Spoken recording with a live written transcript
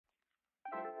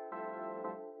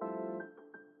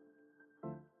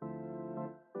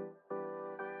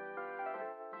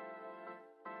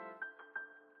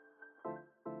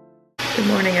Good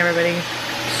morning, everybody.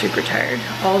 Super tired.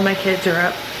 All of my kids are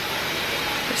up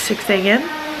at 6 a.m.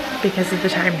 because of the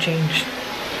time change.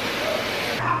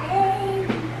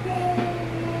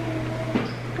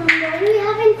 What are we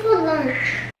having for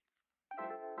lunch?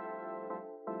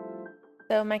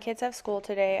 So my kids have school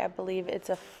today. I believe it's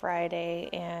a Friday,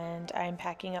 and I'm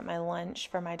packing up my lunch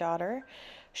for my daughter.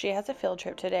 She has a field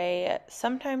trip today.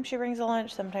 Sometimes she brings a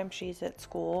lunch, sometimes she's at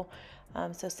school.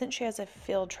 So since she has a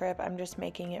field trip, I'm just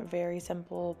making it very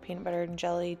simple. Peanut butter and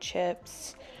jelly,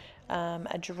 chips,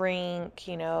 a drink,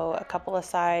 you know, a couple of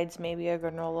sides, maybe a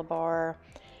granola bar.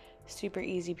 Super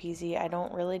easy peasy. I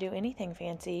don't really do anything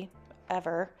fancy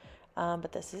ever,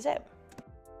 but this is it.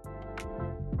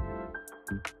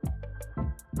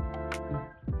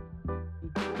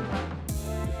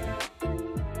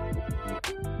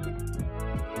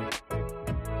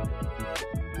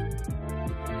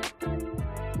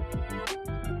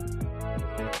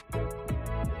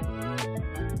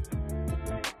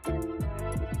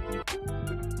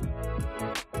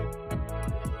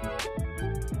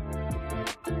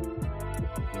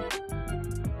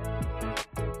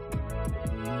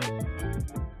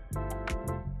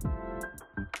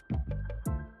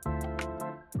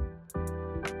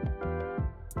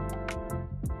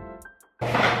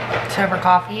 So for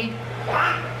coffee,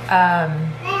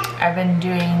 I've been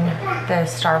doing the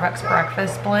Starbucks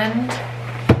breakfast blend.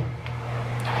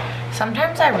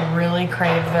 Sometimes I really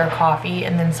crave their coffee,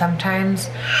 and then sometimes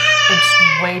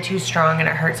it's way too strong and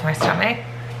it hurts my stomach.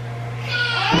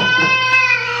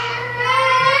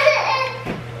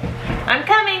 I'm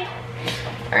coming.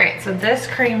 All right, so this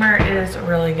creamer is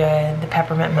really good, the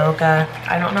peppermint mocha.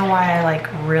 I don't know why I like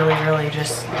really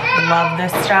just love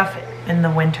this stuff in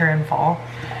the winter and fall.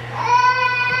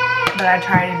 But I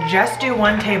try to just do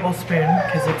 1 tablespoon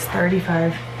because it's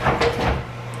 35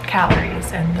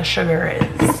 calories and the sugar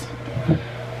is the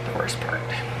worst part.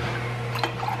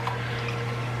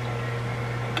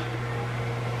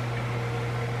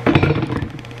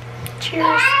 Cheers.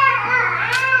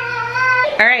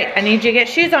 All right, I need you to get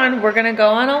shoes on. We're gonna go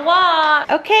on a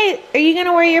walk. Okay, are you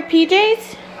gonna wear your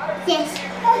PJs? Yes.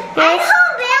 I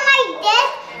hold him like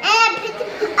this and I picked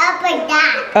him up like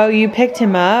that. Oh, you picked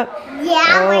him up?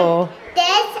 Yeah, oh. like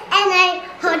this, and I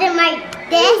hold him like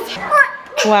this.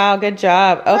 Wow, good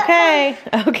job. Okay,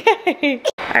 okay.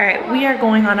 All right, we are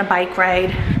going on a bike ride.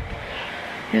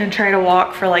 I'm gonna try to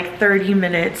walk for like 30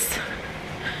 minutes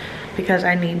because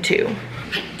I need to.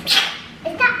 Is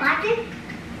that water?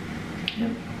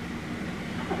 Yep.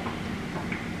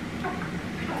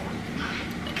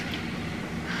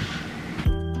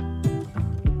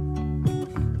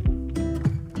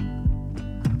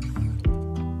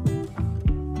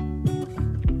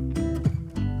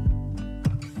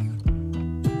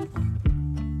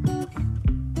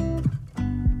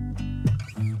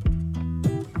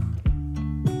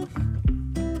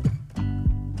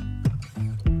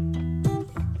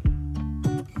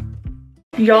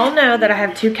 Y'all know that I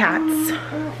have 2 cats.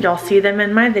 Y'all see them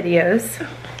in my videos.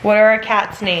 What are our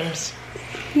cats' names?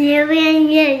 Louie and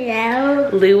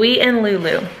Lulu. Louie and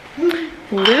Lulu.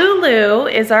 Lulu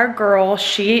is our girl.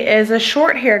 She is a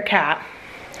short hair cat.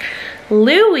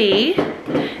 Louie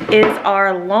is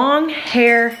our long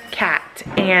hair cat,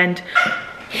 and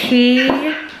he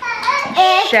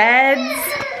sheds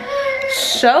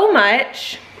so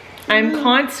much. I'm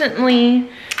constantly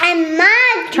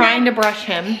trying to brush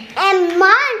him. And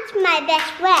Mom's my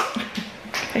best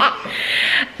friend.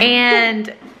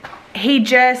 And he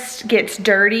just gets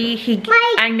dirty.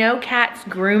 I know cats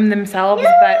groom themselves,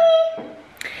 but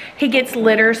he gets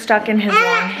litter stuck in his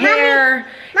long hair.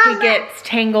 He gets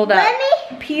tangled up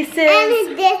pieces.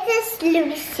 And this is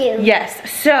Lucy.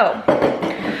 Yes, so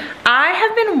I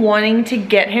have been wanting to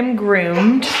get him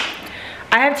groomed.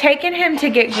 I have taken him to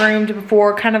get groomed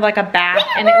before, kind of like a bath,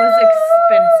 and it was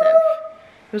expensive.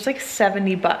 It was like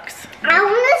 70 bucks. I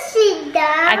want to see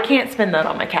that. I can't spend that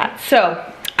on my cat. So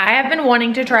I have been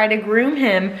wanting to try to groom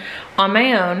him on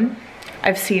my own.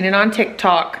 I've seen it on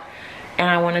TikTok and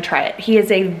I want to try it. He is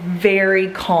a very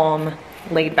calm,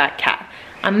 laid back cat.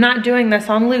 I'm not doing this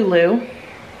on Lulu.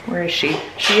 Where is she?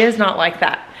 She is not like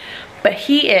that, but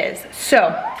he is.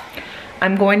 So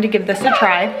I'm going to give this a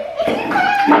try.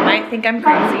 You might think I'm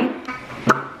crazy.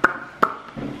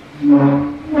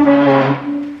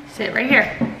 Sit right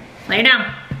here. Lay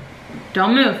down.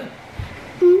 Don't move.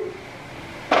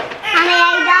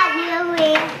 I got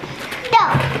Louie. No.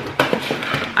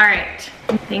 All right.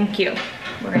 Thank you.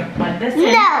 We're gonna blend this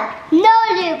in. No,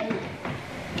 Louie.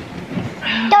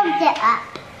 Don't get up.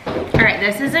 All right,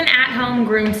 this is an at-home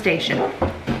groom station.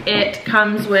 It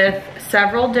comes with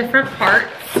several different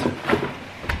parts.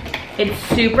 It's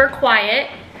super quiet.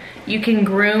 You can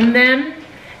groom them,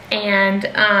 and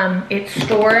it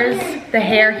stores the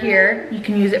hair here. You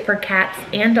can use it for cats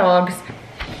and dogs.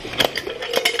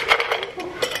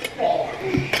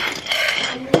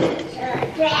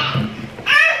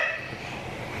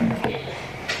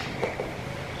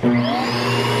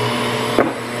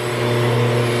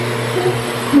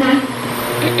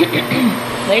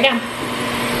 Lay down.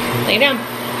 Lay down.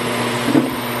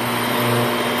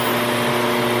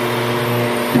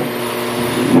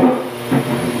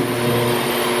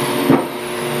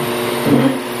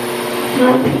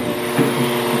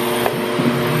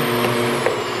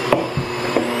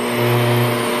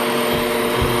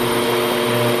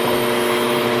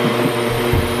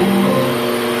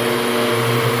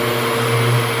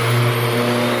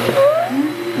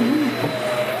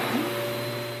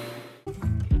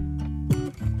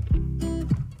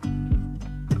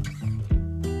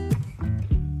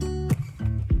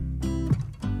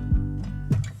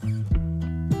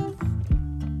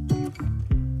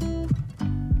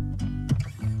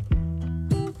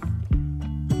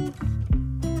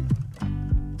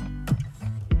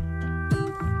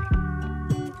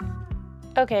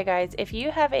 Okay guys, if you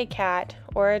have a cat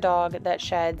or a dog that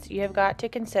sheds, you have got to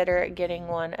consider getting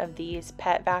one of these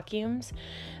pet vacuums.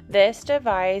 This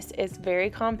device is very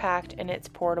compact and it's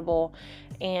portable,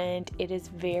 and it is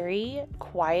very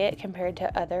quiet compared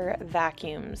to other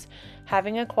vacuums.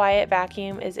 Having a quiet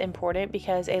vacuum is important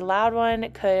because a loud one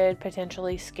could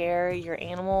potentially scare your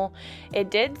animal.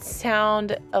 It did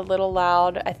sound a little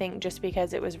loud, I think just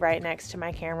because it was right next to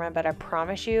my camera, but I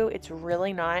promise you it's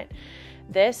really not.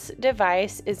 This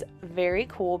device is very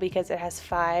cool because it has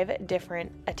 5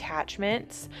 different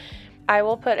attachments. I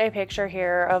will put a picture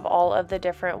here of all of the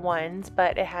different ones,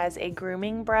 but it has a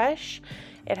grooming brush.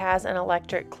 It has an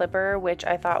electric clipper, which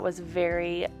I thought was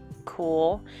very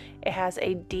cool. It has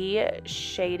a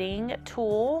de-shading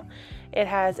tool. It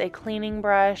has a cleaning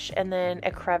brush and then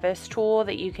a crevice tool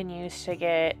that you can use to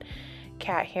get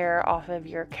cat hair off of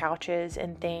your couches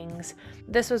and things.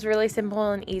 This was really simple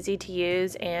and easy to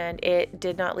use, and it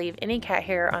did not leave any cat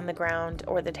hair on the ground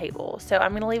or the table. So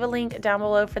I'm going to leave a link down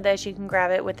below for this. You can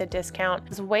grab it with a discount.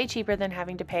 It's way cheaper than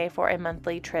having to pay for a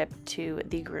monthly trip to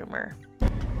the groomer.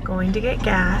 Going to get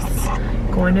gas,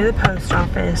 going to the post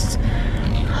office.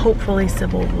 Hopefully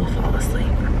Sybil will fall asleep.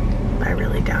 I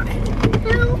really doubt it.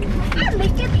 No, I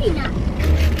missed a peanut.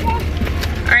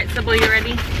 All right, Sybil, you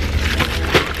ready?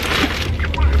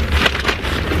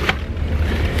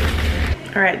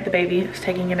 All right, the baby is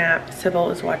taking a nap.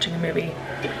 Sybil is watching a movie,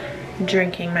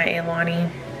 drinking my Alani,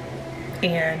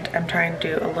 and I'm trying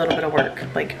to do a little bit of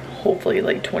work, like hopefully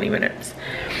like 20 minutes.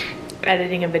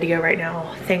 Editing a video right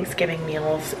now, Thanksgiving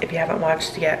meals. If you haven't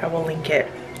watched it yet, I will link it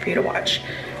for you to watch.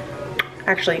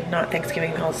 Actually, not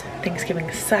Thanksgiving meals, Thanksgiving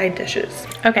side dishes.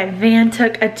 Okay, Van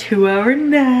took a 2-hour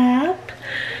nap.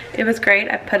 It was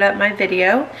great. I put up my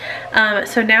video.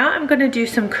 So now I'm gonna do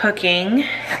some cooking.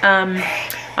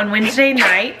 On Wednesday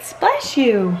nights, bless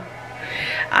you,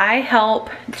 I help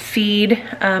feed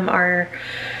our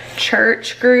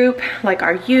church group, like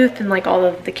our youth and like all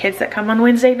of the kids that come on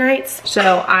Wednesday nights.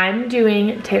 So I'm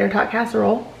doing tater tot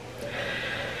casserole,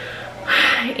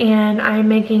 and I'm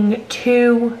making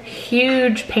 2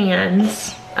 huge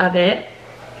pans of it.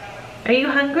 Are you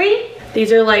hungry?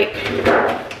 These are like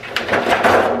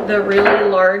the really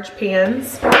large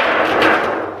pans.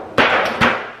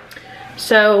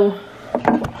 So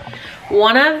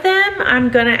one of them I'm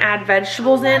gonna add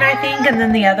vegetables in, I think, and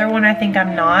then the other one I think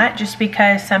I'm not, just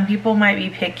because some people might be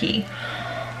picky.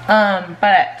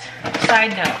 But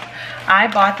side note, I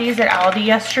bought these at Aldi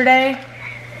yesterday.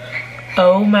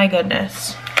 Oh my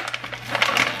goodness.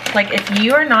 Like, if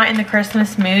you are not in the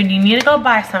Christmas mood, you need to go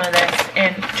buy some of this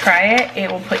and try it. It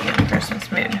will put you in the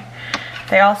Christmas mood.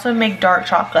 They also make dark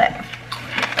chocolate.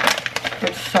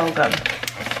 It's so good.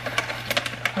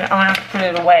 I don't have to put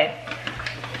it away.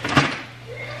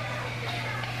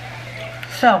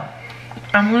 So,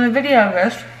 I'm gonna video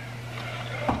this.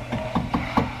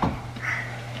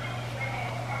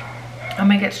 I'm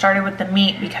gonna get started with the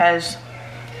meat because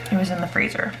it was in the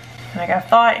freezer. And I gotta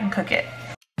thaw it and cook it.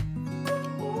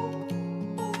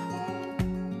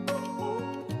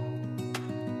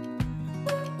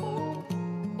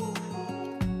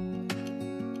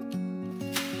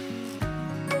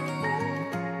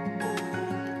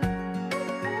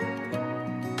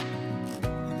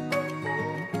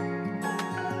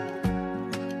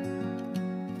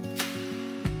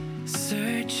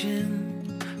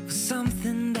 Searching for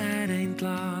something that ain't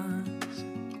lost.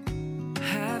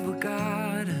 Have we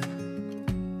got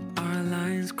our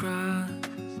lines crossed?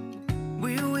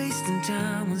 We're wasting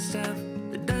time on stuff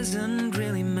that doesn't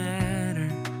really matter.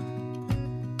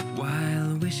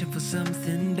 wishing for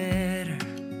something better.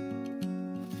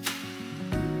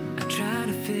 I try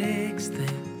to fix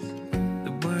things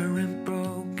that weren't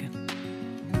broken,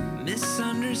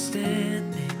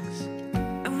 misunderstandings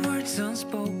and words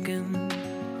unspoken.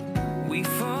 We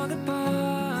fall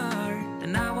apart,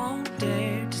 and I won't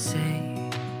dare to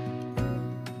say,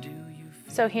 do you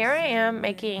feel? So here I am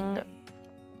making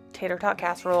tater tot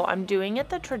casserole. I'm doing it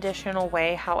the traditional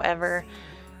way. However,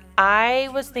 I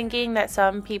was thinking that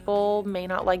some people may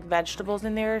not like vegetables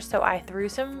in there, so I threw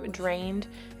some drained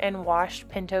and washed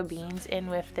pinto beans in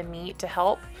with the meat to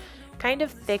help kind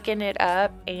of thicken it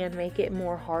up and make it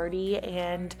more hearty.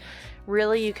 And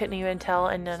really, you couldn't even tell,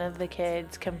 and none of the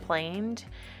kids complained.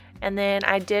 And then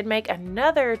I did make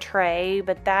another tray,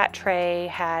 but that tray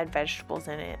had vegetables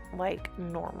in it like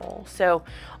normal. So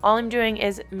all I'm doing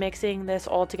is mixing this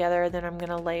all together. Then I'm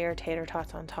gonna layer tater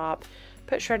tots on top,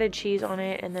 put shredded cheese on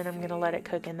it, and then I'm gonna let it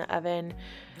cook in the oven.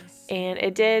 And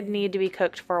it did need to be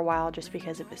cooked for a while just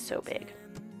because it was so big.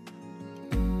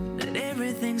 That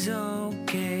everything's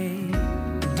okay.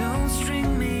 Don't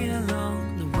string me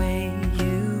along the way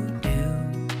you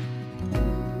do.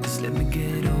 Just let me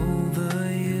get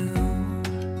over you.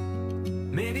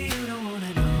 Maybe you don't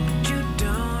wanna know, but you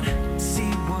don't see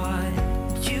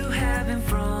what you have in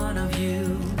front of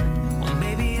you. Or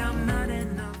maybe I'm not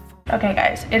enough. Okay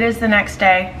guys, it is the next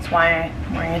day. That's why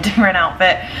I'm wearing a different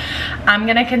outfit. I'm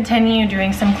gonna continue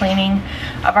doing some cleaning.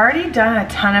 I've already done a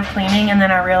ton of cleaning, and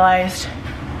then I realized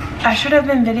I should have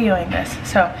been videoing this.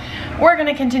 So we're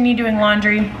gonna continue doing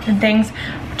laundry and things.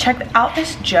 Check out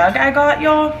this jug I got,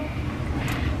 y'all.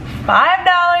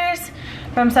 $5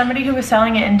 from somebody who was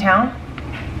selling it in town.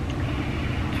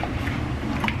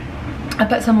 I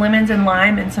put some lemons and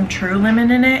lime and some true lemon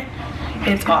in it.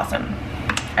 It's awesome.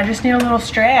 I just need a little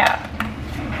strap.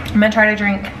 I'm gonna try to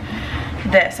drink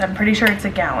this. I'm pretty sure it's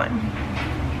a gallon.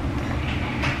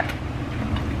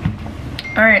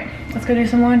 All right, let's go do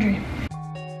some laundry.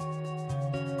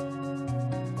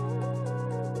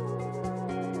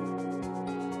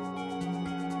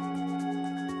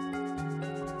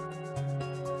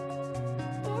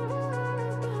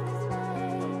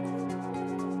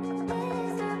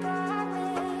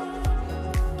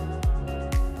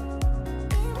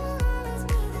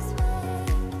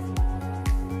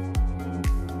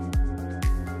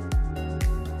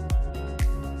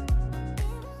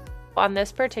 On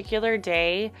this particular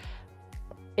day,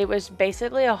 it was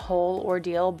basically a whole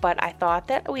ordeal, but I thought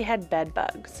that we had bed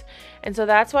bugs. And so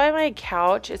that's why my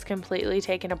couch is completely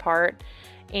taken apart.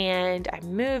 And I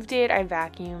moved it, I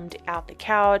vacuumed out the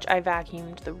couch, I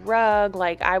vacuumed the rug.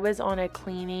 Like, I was on a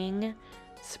cleaning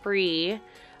spree.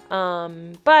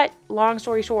 But long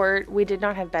story short, we did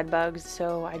not have bed bugs,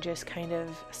 so I just kind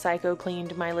of psycho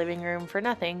cleaned my living room for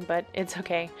nothing, but it's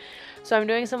okay. So I'm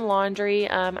doing some laundry.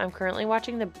 I'm currently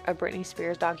watching a Britney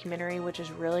Spears documentary, which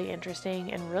is really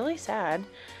interesting and really sad.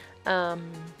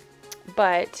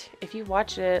 But if you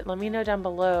watched it, let me know down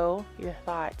below your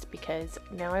thoughts, because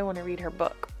now I want to read her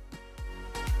book.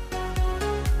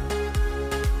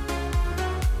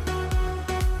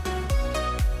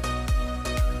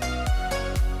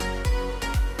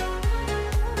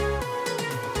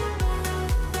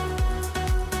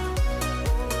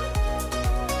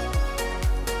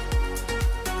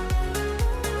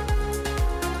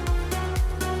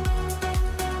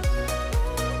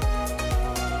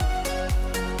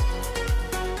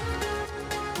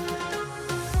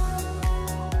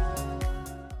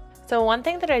 So one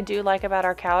thing that I do like about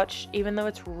our couch, even though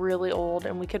it's really old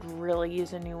and we could really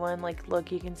use a new one, like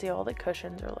look, you can see all the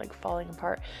cushions are like falling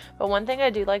apart. But one thing I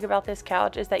do like about this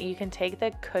couch is that you can take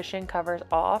the cushion covers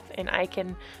off and I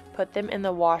can put them in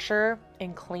the washer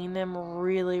and clean them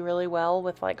really, really well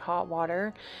with like hot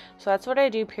water. So that's what I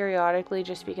do periodically,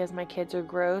 just because my kids are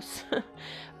gross.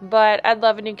 But I'd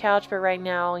love a new couch, but right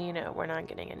now, you know, we're not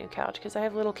getting a new couch because I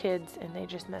have little kids and they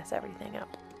just mess everything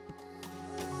up.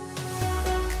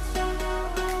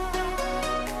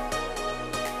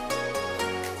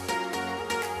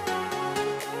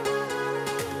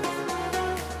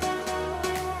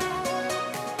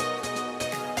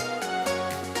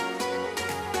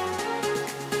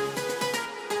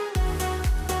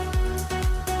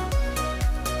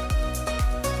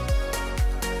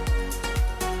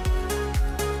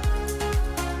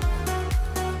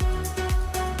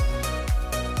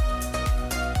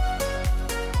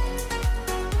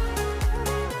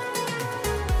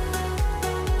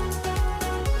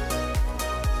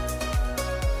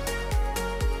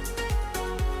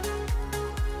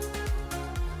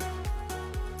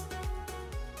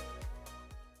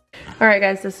 Alright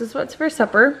guys, this is what's for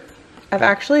supper. I've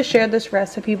actually shared this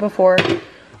recipe before.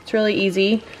 It's really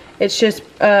easy. It's just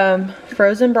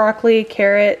frozen broccoli,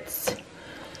 carrots,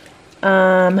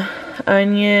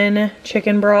 onion,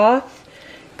 chicken broth,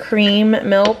 cream,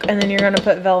 milk, and then you're gonna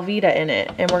put Velveeta in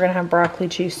it, and we're gonna have broccoli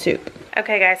cheese soup.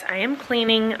 Okay guys, I am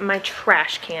cleaning my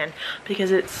trash can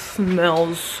because it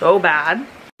smells so bad.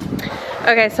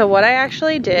 Okay, so what I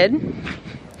actually did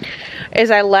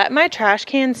is I let my trash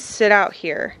can sit out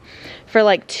here for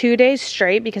like 2 days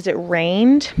straight because it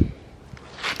rained,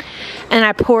 and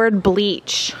I poured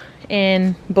bleach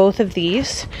in both of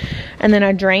these, and then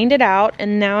I drained it out,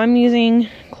 and now I'm using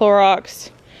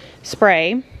Clorox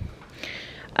spray.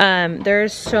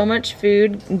 There's so much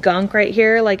food gunk right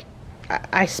here, like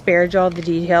I spared y'all the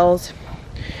details,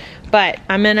 but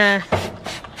I'm gonna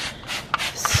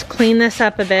clean this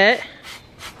up a bit,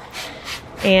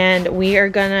 and we are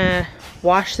gonna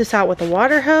wash this out with a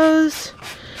water hose,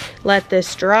 let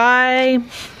this dry,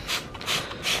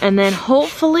 and then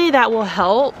hopefully that will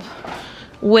help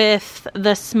with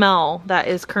the smell that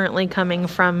is currently coming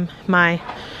from my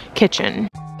kitchen.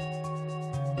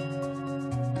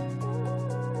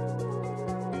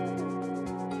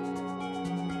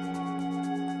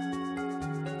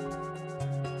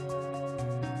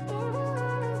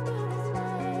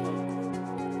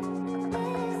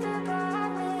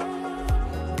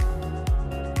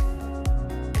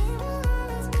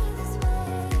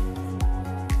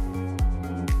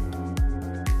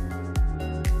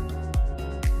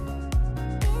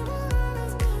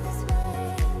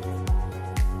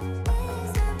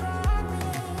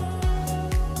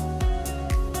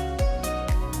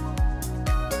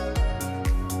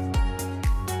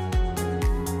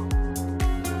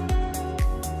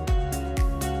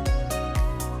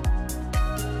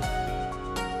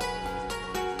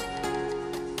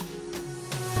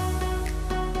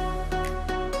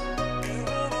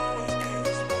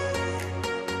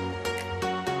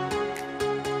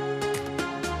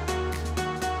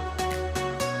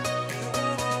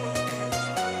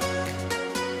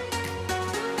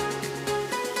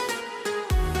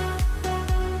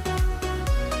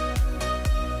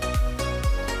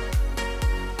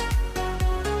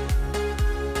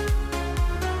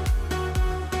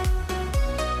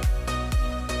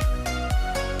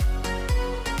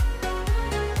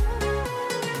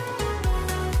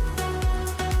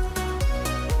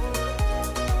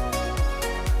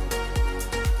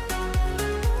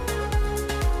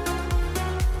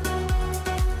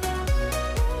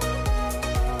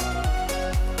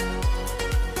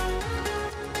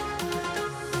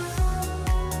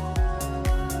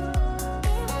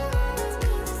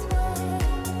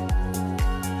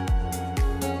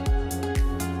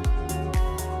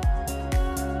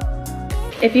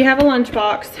 If you have a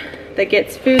lunchbox that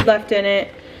gets food left in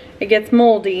it, it gets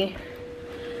moldy,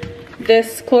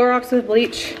 this Clorox with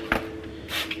bleach,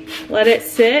 let it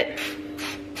sit.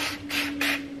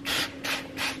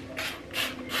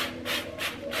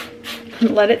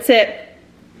 Let it sit.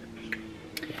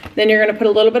 Then you're gonna put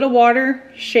a little bit of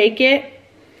water, shake it,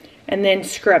 and then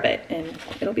scrub it, and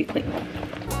it'll be clean.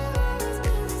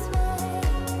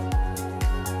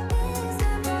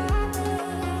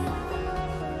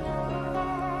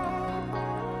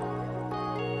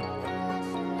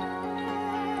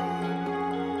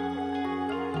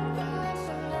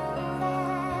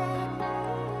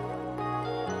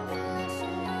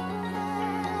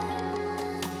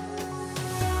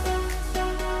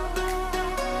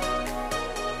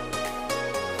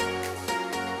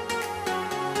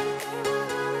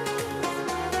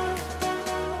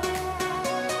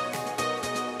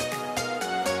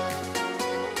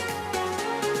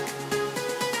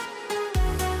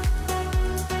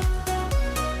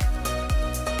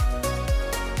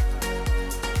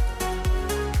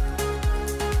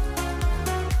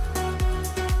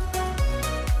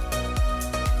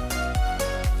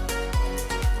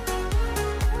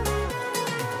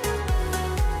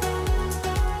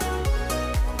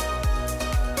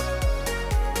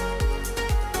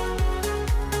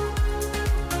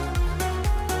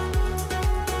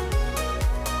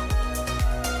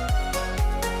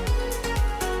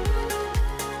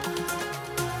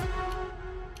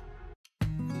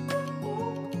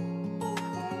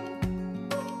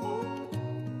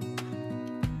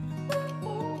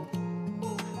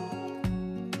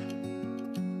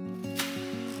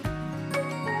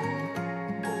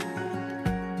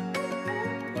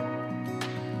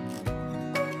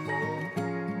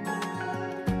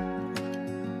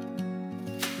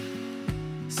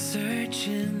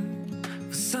 Searching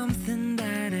for something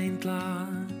that ain't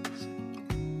lost.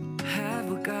 Have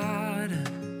we got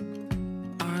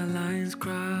our lines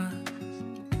crossed?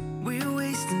 We're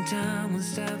wasting time on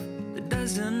stuff that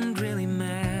doesn't really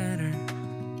matter.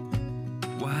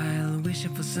 Why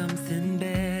wishing for something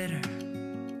better.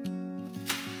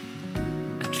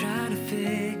 I try to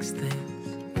fix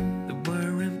things that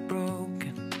weren't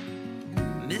broken,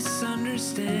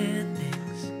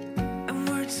 misunderstandings and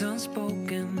words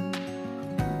unspoken.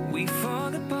 We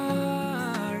fall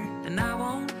apart and I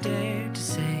won't dare to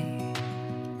say,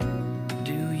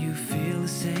 do you feel the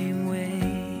same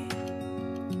way?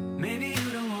 Maybe you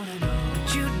don't wanna know,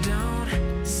 but you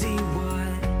don't see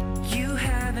what you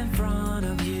have in front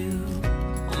of you.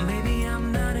 Or maybe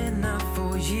I'm not enough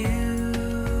for you.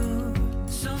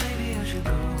 So maybe I should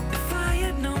go. If I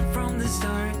had known from the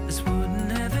start, this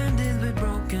wouldn't have ended with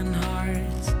broken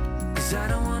hearts. 'Cause I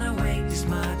don't wanna waste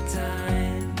my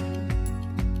time.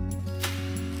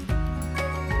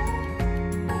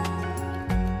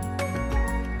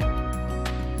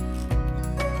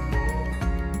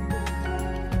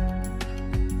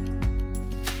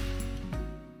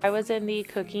 I was in the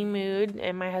cooking mood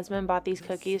and my husband bought these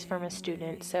cookies from a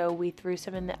student, so we threw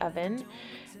some in the oven.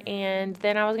 And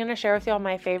then I was going to share with y'all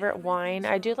my favorite wine.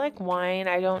 I do like wine.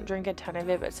 I don't drink a ton of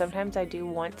it, but sometimes I do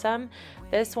want some.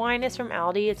 This wine is from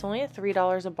Aldi. It's only at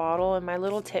 $3 a bottle, and my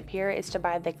little tip here is to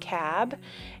buy the Cab.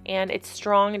 And it's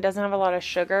strong. It doesn't have a lot of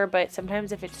sugar, but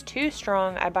sometimes if it's too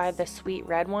strong, I buy the sweet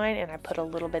red wine and I put a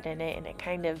little bit in it, and it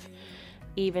kind of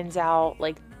evens out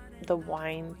like the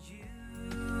wine.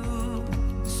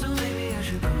 So maybe I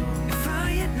should go. If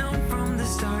I had known from the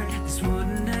start, this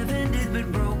wouldn't have ended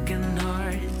with broken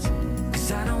hearts.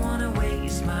 'Cause I don't wanna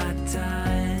waste my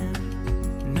time.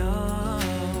 No.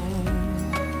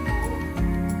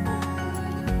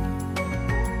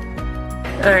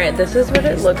 Alright, this is what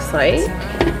it looks like.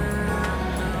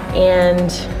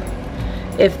 And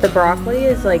if the broccoli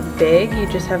is like big, you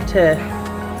just have to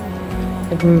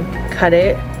like, cut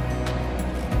it.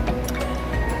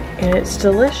 And it's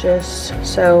delicious.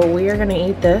 So we are gonna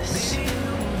eat this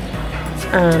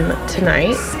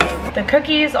tonight. The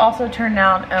cookies also turned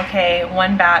out okay.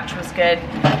 One batch was good.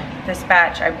 This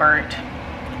batch I burnt.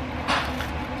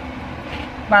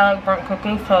 But I like burnt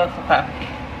cookies, so it's okay.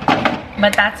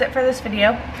 But that's it for this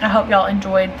video. I hope y'all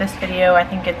enjoyed this video. I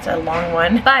think it's a long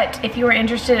one. But if you were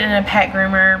interested in a pet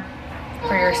groomer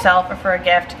for yourself or for a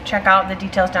gift, check out the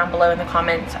details down below in the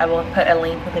comments. I will put a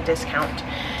link with a discount.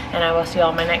 And I will see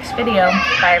y'all in my next video.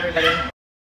 Bye, everybody.